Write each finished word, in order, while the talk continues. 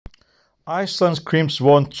Iceland's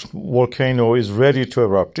Grímsvötn volcano is ready to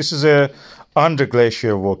erupt. This is a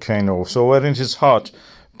underglacial volcano. So when it is hot,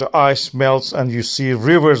 the ice melts and you see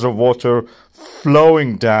rivers of water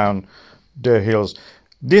flowing down the hills.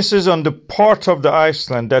 This is on the part of the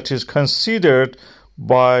Iceland that is considered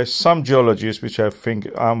by some geologists, which I think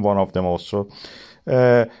I'm one of them also,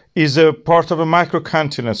 is a part of a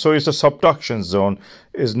microcontinent. So it's a subduction zone,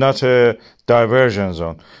 is not a diversion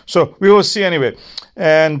zone. So we will see anyway.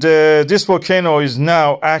 And this volcano is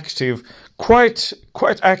now active, quite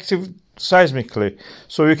active seismically.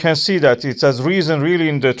 So you can see that it has risen really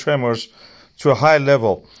in the tremors to a high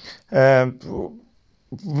level.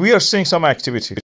 We are seeing some activity.